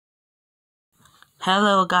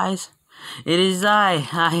Hello guys, it is I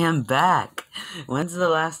am back. When's the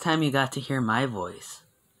last time you got to hear my voice?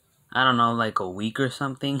 I don't know, like a week or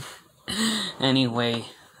something. Anyway,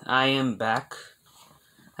 I am back.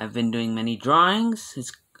 I've been doing many drawings.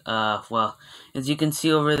 Well, as you can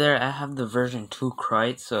see over there, I have the version 2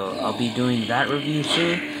 Crite, so I'll be doing that review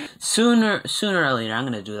soon. Sooner or later, I'm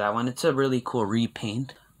gonna do that one. It's a really cool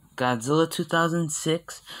repaint. Godzilla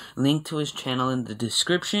 2006, link to his channel in the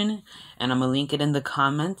description, and I'm gonna link it in the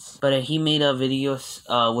comments. But he made a video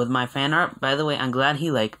with my fan art. By the way, I'm glad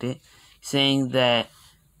he liked it, saying that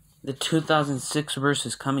the 2006 verse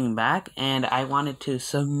is coming back, and I wanted to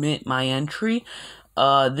submit my entry.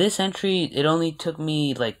 This entry, it only took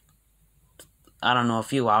me like, I don't know, a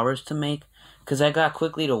few hours to make, because I got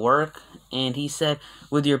quickly to work, and he said,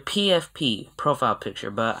 with your PFP, profile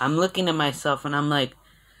picture, but I'm looking at myself and I'm like,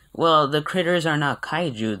 well, the critters are not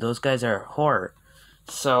kaiju, those guys are horror.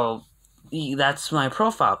 So, that's my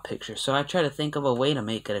profile picture. So I try to think of a way to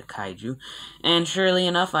make it a kaiju. And surely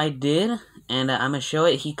enough, I did. And I'm going to show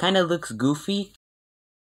it. He kind of looks goofy.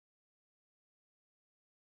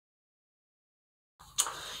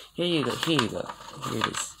 Here you go. Here it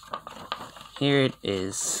is. Here it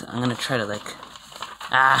is. I'm going to try to this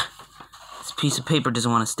piece of paper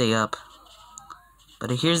doesn't want to stay up.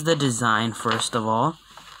 But here's the design first of all.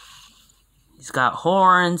 He's got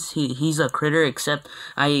horns. He's a critter, except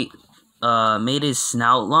I made his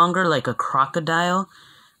snout longer, like a crocodile.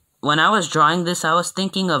 When I was drawing this, I was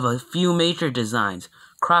thinking of a few major designs: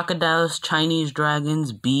 crocodiles, Chinese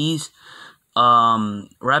dragons, bees,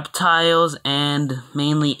 reptiles, and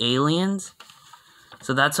mainly aliens.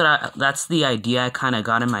 So that's the idea I kind of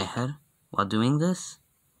got in my head while doing this.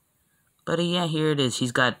 But yeah, here it is.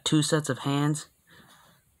 He's got 2 sets of hands,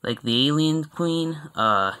 like the alien queen.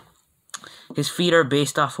 His feet are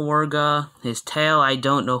based off Orga. His tail, I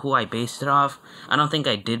don't know who I based it off. I don't think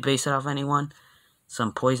I did base it off anyone.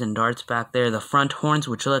 Some poison darts back there. The front horns,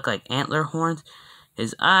 which look like antler horns.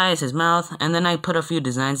 His eyes, his mouth. And then I put a few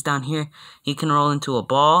designs down here. He can roll into a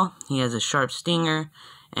ball. He has a sharp stinger.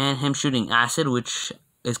 And him shooting acid, which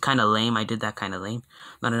is kind of lame. I did that kind of lame.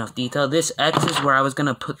 Not enough detail. This X is where I was going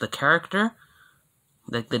to put the character.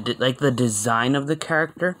 Like the design of the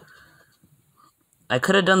character. I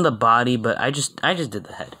could have done the body, but I just did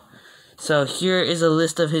the head. So here is a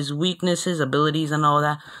list of his weaknesses, abilities, and all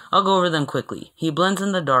that. I'll go over them quickly. He blends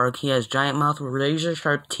in the dark. He has giant mouth with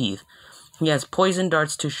razor-sharp teeth. He has poison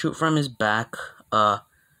darts to shoot from his back.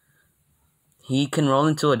 He can roll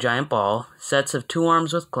into a giant ball. Sets of 2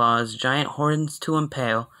 arms with claws. Giant horns to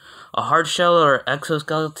impale. A hard shell or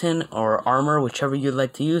exoskeleton or armor, whichever you'd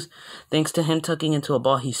like to use. Thanks to him tucking into a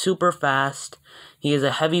ball, he's super fast. He is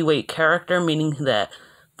a heavyweight character, meaning that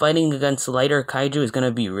fighting against lighter kaiju is going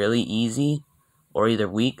to be really easy, or either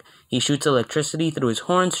weak. He shoots electricity through his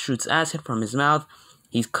horns, shoots acid from his mouth.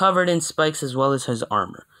 He's covered in spikes as well as his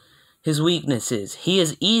armor. His weaknesses: he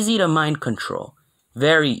is easy to mind control.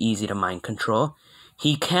 Very easy to mind control.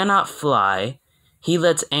 He cannot fly. He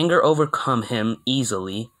lets anger overcome him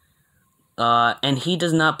easily. And he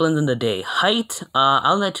does not blend in the day. Height,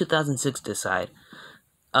 I'll let 2006 decide.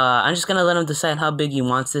 I'm just gonna let him decide how big he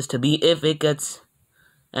wants this to be if it gets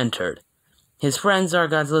entered. His friends are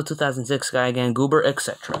Godzilla 2006, Guy Again, Goober,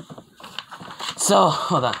 etc. So,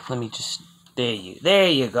 hold on, let me just... There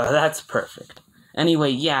you go, that's perfect. Anyway,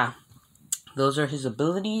 yeah, those are his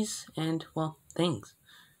abilities and, well, things.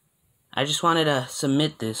 I just wanted to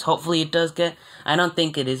submit this. Hopefully it does get... I don't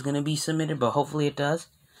think it is gonna be submitted, but hopefully it does.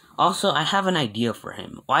 Also, I have an idea for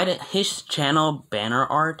him. Why did his channel banner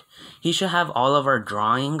art, he should have all of our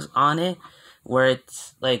drawings on it, where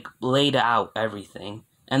it's, like, laid out everything.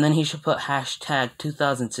 And then he should put hashtag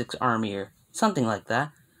 2006 Army or something like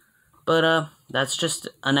that. But, that's just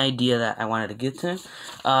an idea that I wanted to give to him.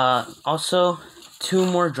 Also, 2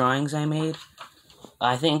 more drawings I made.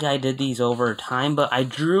 I think I did these over time, but I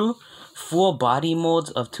drew full body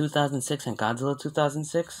molds of 2006 and Godzilla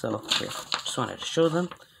 2006. So, here, just wanted to show them.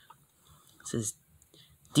 This is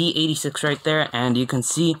D86 right there, and you can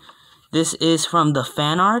see this is from the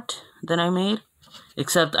fan art that I made,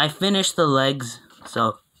 except I finished the legs,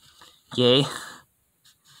 so yay.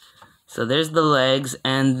 So there's the legs,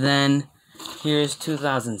 and then here's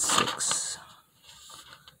 2006.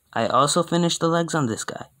 I also finished the legs on this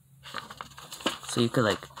guy, so you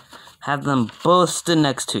could have them both stood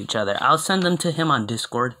next to each other. I'll send them to him on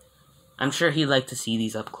Discord. I'm sure he'd like to see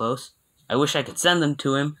these up close. I wish I could send them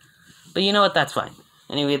to him. But you know what, that's fine.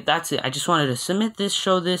 Anyway, that's it. I just wanted to submit this,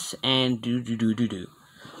 show this, and do.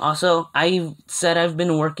 Also, I said I've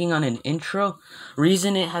been working on an intro.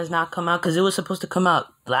 Reason it has not come out, because it was supposed to come out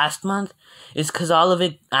last month is because all of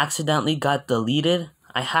it accidentally got deleted.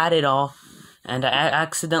 I had it all, and I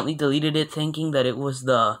accidentally deleted it thinking that it was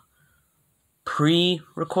the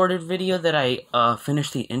pre-recorded video that I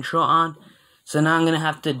finished the intro on. So now I'm going to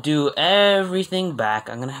have to do everything back.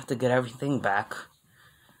 I'm going to have to get everything back.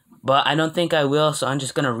 But I don't think I will, so I'm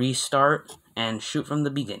just going to restart and shoot from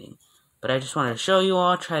the beginning. But I just wanted to show you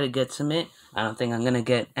all, try to get submit. I don't think I'm going to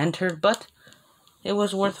get entered, but it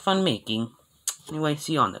was worth fun making. Anyway,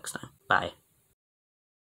 see you all next time. Bye.